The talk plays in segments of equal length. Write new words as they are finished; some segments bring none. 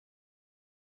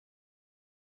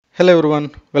Hello everyone,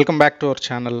 welcome back to our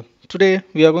channel. Today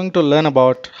we are going to learn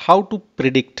about how to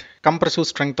predict compressive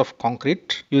strength of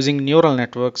concrete using neural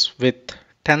networks with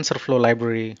TensorFlow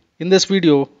library. In this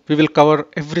video, we will cover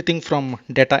everything from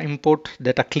data import,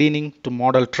 data cleaning to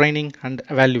model training and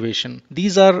evaluation.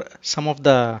 These are some of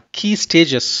the key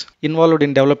stages involved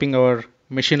in developing our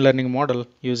machine learning model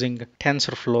using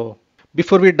TensorFlow.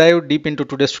 Before we dive deep into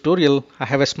today's tutorial, I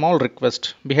have a small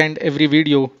request. Behind every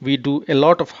video, we do a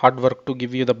lot of hard work to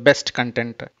give you the best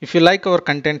content. If you like our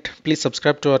content, please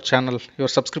subscribe to our channel. Your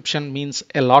subscription means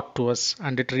a lot to us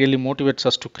and it really motivates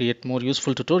us to create more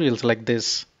useful tutorials like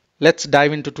this. Let's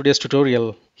dive into today's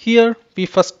tutorial. Here we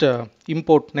first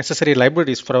import necessary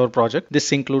libraries for our project.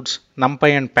 This includes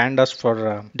NumPy and Pandas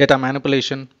for data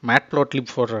manipulation, Matplotlib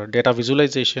for data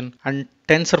visualization, and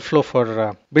TensorFlow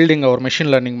for building our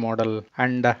machine learning model.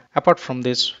 And apart from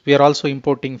this, we are also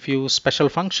importing few special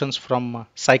functions from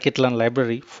scikit-learn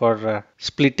library for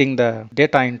splitting the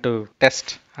data into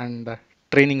test and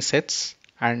training sets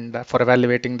and for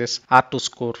evaluating this R2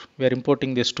 score, we are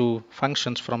importing these two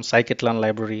functions from scikit-learn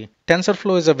library.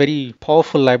 TensorFlow is a very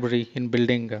powerful library in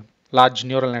building large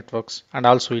neural networks, and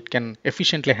also it can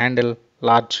efficiently handle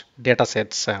large data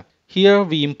sets. Here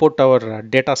we import our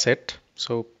data set.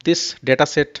 So this data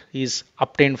set is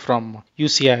obtained from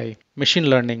UCI machine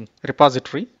learning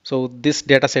repository. So this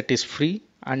data set is free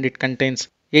and it contains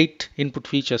 8 input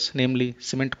features, namely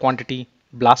cement quantity,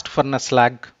 blast furnace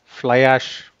slag, fly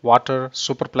ash, water,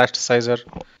 super plasticizer,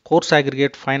 coarse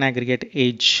aggregate, fine aggregate,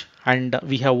 age, and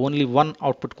we have only one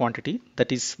output quantity,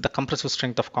 that is the compressive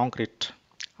strength of concrete.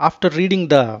 After reading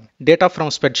the data from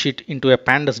spreadsheet into a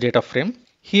pandas data frame,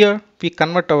 here we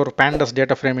convert our pandas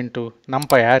data frame into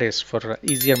NumPy arrays for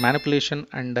easier manipulation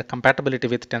and compatibility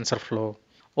with TensorFlow.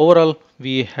 Overall,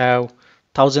 we have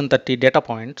 1030 data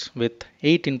points with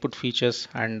 8 input features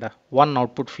and 1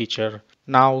 output feature.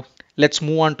 Now let's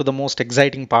move on to the most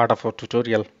exciting part of our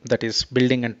tutorial, that is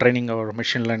building and training our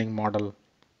machine learning model.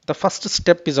 The first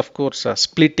step is of course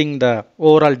splitting the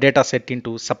overall data set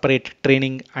into separate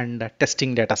training and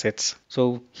testing data sets.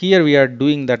 So here we are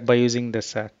doing that by using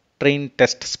this train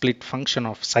test split function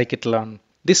of scikit-learn.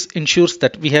 This ensures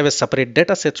that we have a separate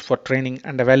data sets for training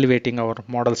and evaluating our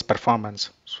model's performance.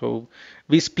 So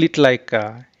we split like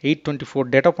 824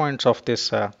 data points of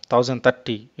this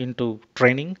 1030 into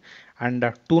training and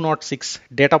 206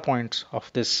 data points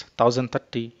of this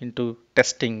 1030 into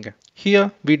testing.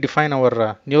 Here we define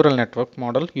our neural network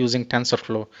model using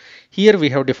TensorFlow. Here we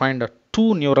have defined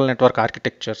two neural network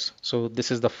architectures. So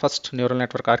this is the first neural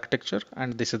network architecture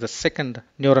and this is the second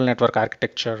neural network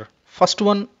architecture. First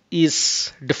one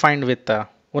is defined with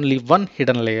only one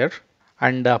hidden layer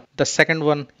and the second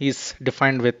one is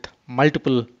defined with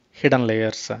multiple hidden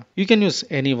layers. You can use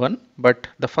any one, but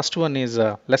the first one is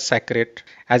less accurate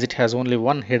as it has only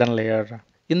one hidden layer.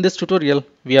 In this tutorial,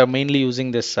 we are mainly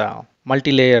using this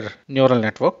multi-layer neural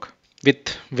network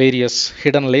with various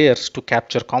hidden layers to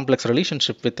capture complex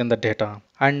relationship within the data.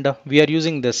 And we are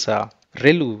using this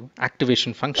ReLU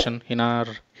activation function in our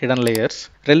hidden layers.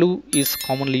 ReLU is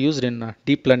commonly used in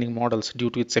deep learning models due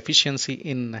to its efficiency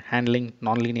in handling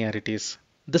nonlinearities.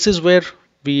 This is where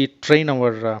we train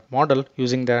our model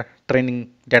using the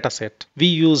training dataset. We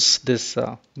use this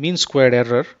mean squared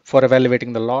error for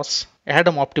evaluating the loss,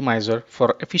 Adam optimizer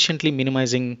for efficiently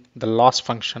minimizing the loss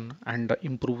function and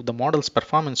improve the model's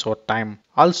performance over time.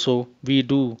 Also, we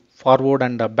do forward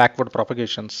and backward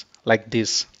propagations like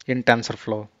this in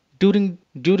TensorFlow.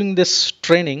 During this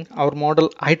training, our model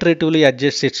iteratively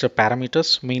adjusts its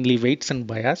parameters, mainly weights and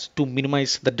bias, to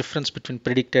minimize the difference between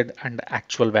predicted and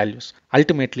actual values,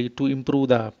 ultimately to improve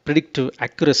the predictive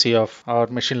accuracy of our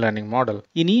machine learning model.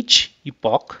 In each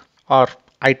epoch or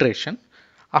iteration,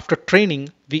 after training,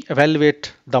 we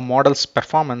evaluate the model's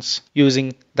performance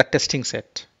using the testing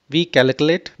set. We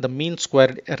calculate the mean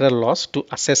squared error loss to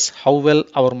assess how well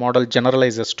our model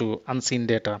generalizes to unseen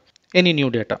data, any new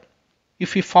data.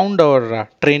 If we found our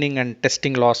training and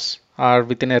testing loss are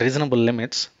within a reasonable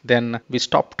limits, then we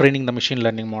stop training the machine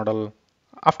learning model.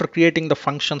 After creating the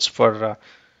functions for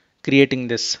creating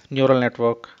this neural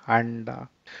network and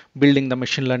building the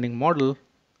machine learning model,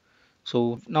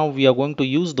 so now we are going to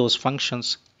use those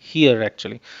functions here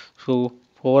actually. So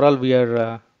overall we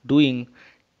are doing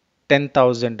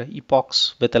 10,000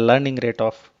 epochs with a learning rate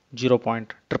of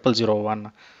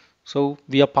 0.0001. So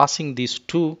we are passing these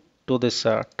two to this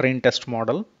train test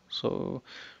model. So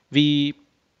we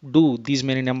do these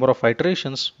many number of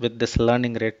iterations with this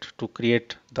learning rate to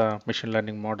create the machine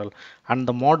learning model, and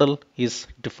the model is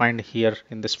defined here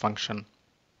in this function.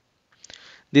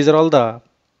 These are all the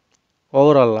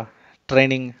overall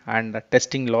training and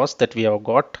testing laws that we have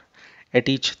got at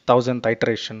each thousandth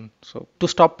iteration. So to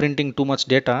stop printing too much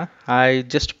data, I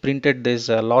just printed these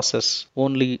losses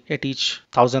only at each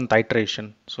thousandth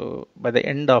iteration. So by the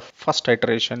end of first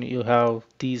iteration, you have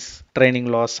these training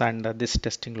loss and this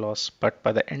testing loss. But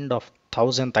by the end of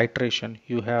thousandth iteration,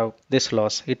 you have this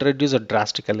loss. It reduces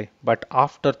drastically. But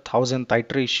after thousandth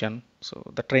iteration,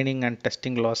 so the training and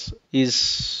testing loss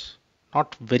is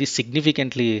not very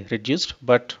significantly reduced,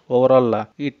 but overall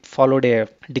it followed a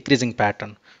decreasing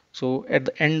pattern. So at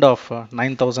the end of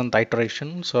 9000th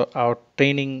iteration, so our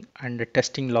training and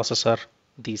testing losses are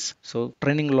these. So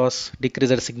training loss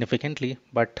decreased significantly,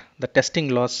 but the testing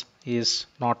loss is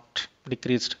not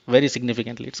decreased very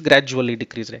significantly. It's gradually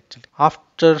decreased actually.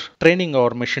 After training our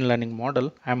machine learning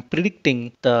model, I'm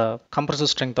predicting the compressive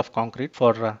strength of concrete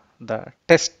for the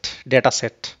test data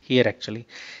set here actually.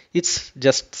 It's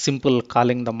just simple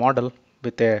calling the model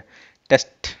with a test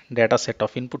data set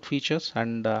of input features,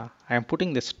 and I am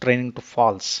putting this training to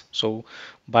false. So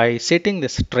by setting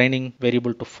this training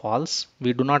variable to false,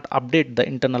 we do not update the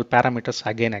internal parameters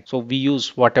again. So we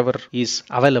use whatever is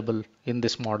available in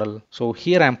this model. So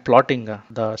here I am plotting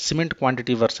the cement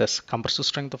quantity versus compressive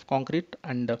strength of concrete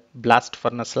and blast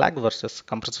furnace lag versus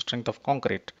compressive strength of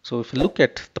concrete. So if you look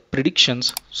at the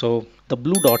predictions, so the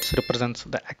blue dots represents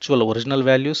the actual original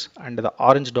values and the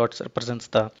orange dots represents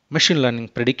the machine learning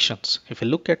predictions. If you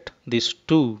look at these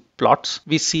two plots,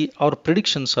 we see our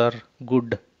predictions are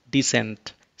good,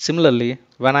 decent. Similarly,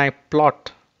 when I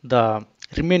plot the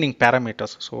remaining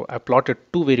parameters, so I plotted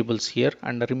two variables here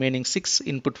and the remaining 6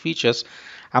 input features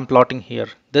I'm plotting here.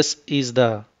 This is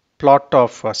the plot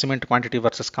of cement quantity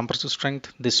versus compressive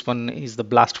strength. This one is the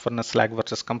blast furnace slag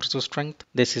versus compressive strength.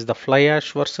 This is the fly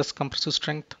ash versus compressive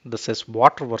strength. This is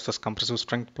water versus compressive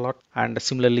strength plot. And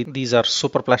similarly, these are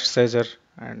super plasticizer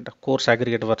and coarse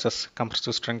aggregate versus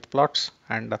compressive strength plots.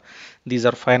 And these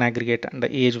are fine aggregate and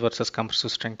the age versus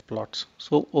compressive strength plots.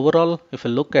 So overall, if you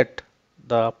look at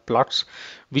the plots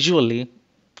visually,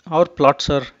 our plots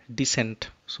are decent.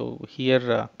 So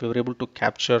here we were able to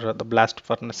capture the blast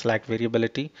furnace lag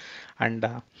variability, and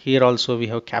here also we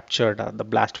have captured the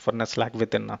blast furnace lag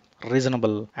within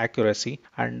reasonable accuracy,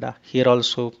 and here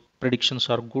also predictions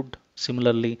are good.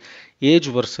 Similarly, age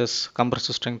versus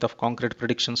compressive strength of concrete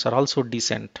predictions are also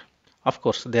decent. Of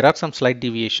course, there are some slight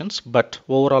deviations, but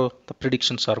overall the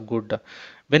predictions are good.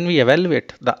 When we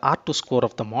evaluate the R2 score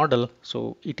of the model,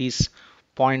 so it is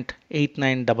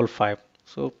 0.8955.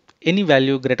 So any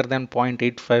value greater than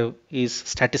 0.85 is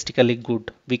statistically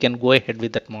good. We can go ahead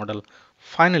with that model.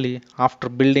 Finally, after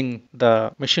building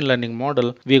the machine learning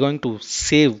model, we are going to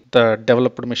save the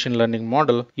developed machine learning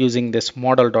model using this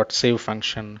model.save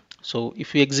function. So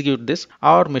if we execute this,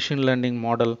 our machine learning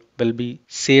model will be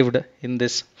saved in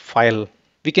this file.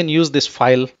 We can use this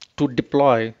file to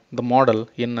deploy the model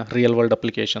in real world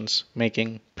applications,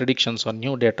 making predictions on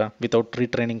new data without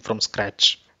retraining from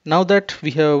scratch. Now that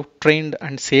we have trained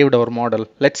and saved our model,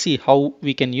 let's see how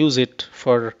we can use it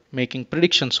for making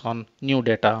predictions on new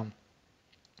data.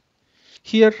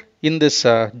 Here in this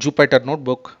Jupyter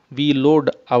notebook, we load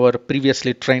our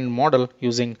previously trained model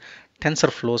using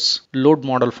TensorFlow's load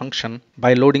model function.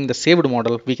 By loading the saved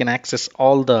model, we can access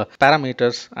all the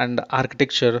parameters and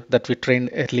architecture that we trained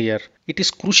earlier. It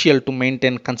is crucial to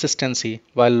maintain consistency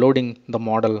while loading the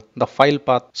model. The file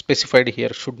path specified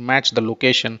here should match the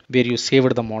location where you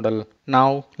saved the model.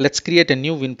 Now let's create a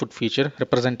new input feature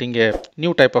representing a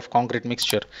new type of concrete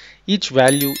mixture. Each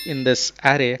value in this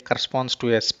array corresponds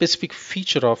to a specific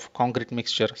feature of concrete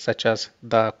mixture, such as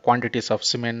the quantities of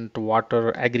cement,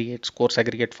 water, aggregates, coarse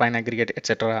aggregate, fine aggregate,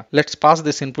 etc. Let's pass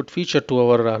this input feature to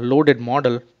our loaded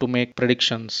model to make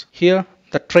predictions. Here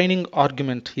the training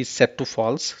argument is set to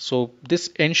false, so this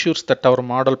ensures that our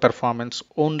model performance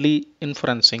only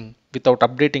inferencing without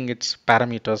updating its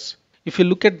parameters. If you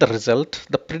look at the result,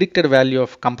 the predicted value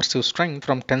of compressive strength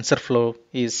from TensorFlow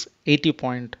is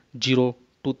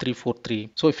 80.02343.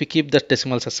 So if we keep the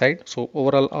decimals aside, so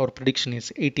overall our prediction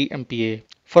is 80 MPa.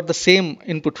 For the same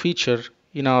input feature,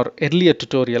 in our earlier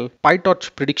tutorial,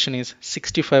 PyTorch prediction is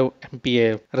 65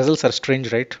 MPa. Results are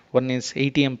strange, right? One is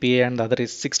 80 MPa and the other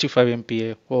is 65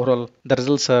 MPa. Overall, the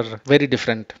results are very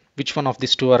different. Which one of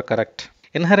these two are correct?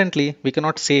 Inherently, we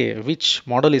cannot say which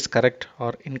model is correct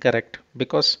or incorrect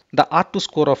because the R2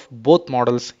 score of both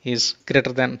models is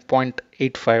greater than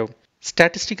 0.85.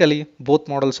 Statistically, both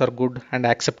models are good and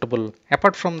acceptable.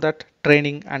 Apart from that,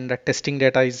 training and testing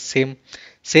data is same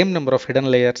number of hidden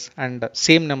layers and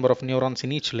same number of neurons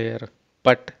in each layer.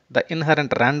 But the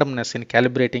inherent randomness in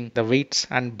calibrating the weights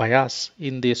and bias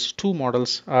in these two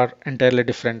models are entirely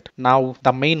different. Now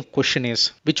the main question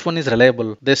is, which one is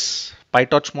reliable, this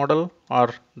PyTorch model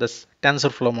or this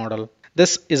TensorFlow model?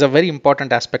 This is a very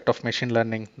important aspect of machine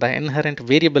learning, the inherent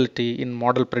variability in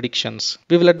model predictions.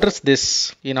 We will address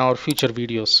this in our future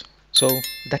videos. So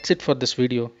that's it for this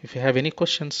video. If you have any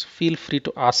questions, feel free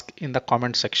to ask in the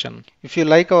comment section. If you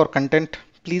like our content,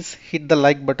 please hit the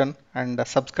like button and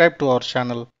subscribe to our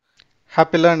channel.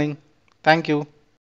 Happy learning. Thank you.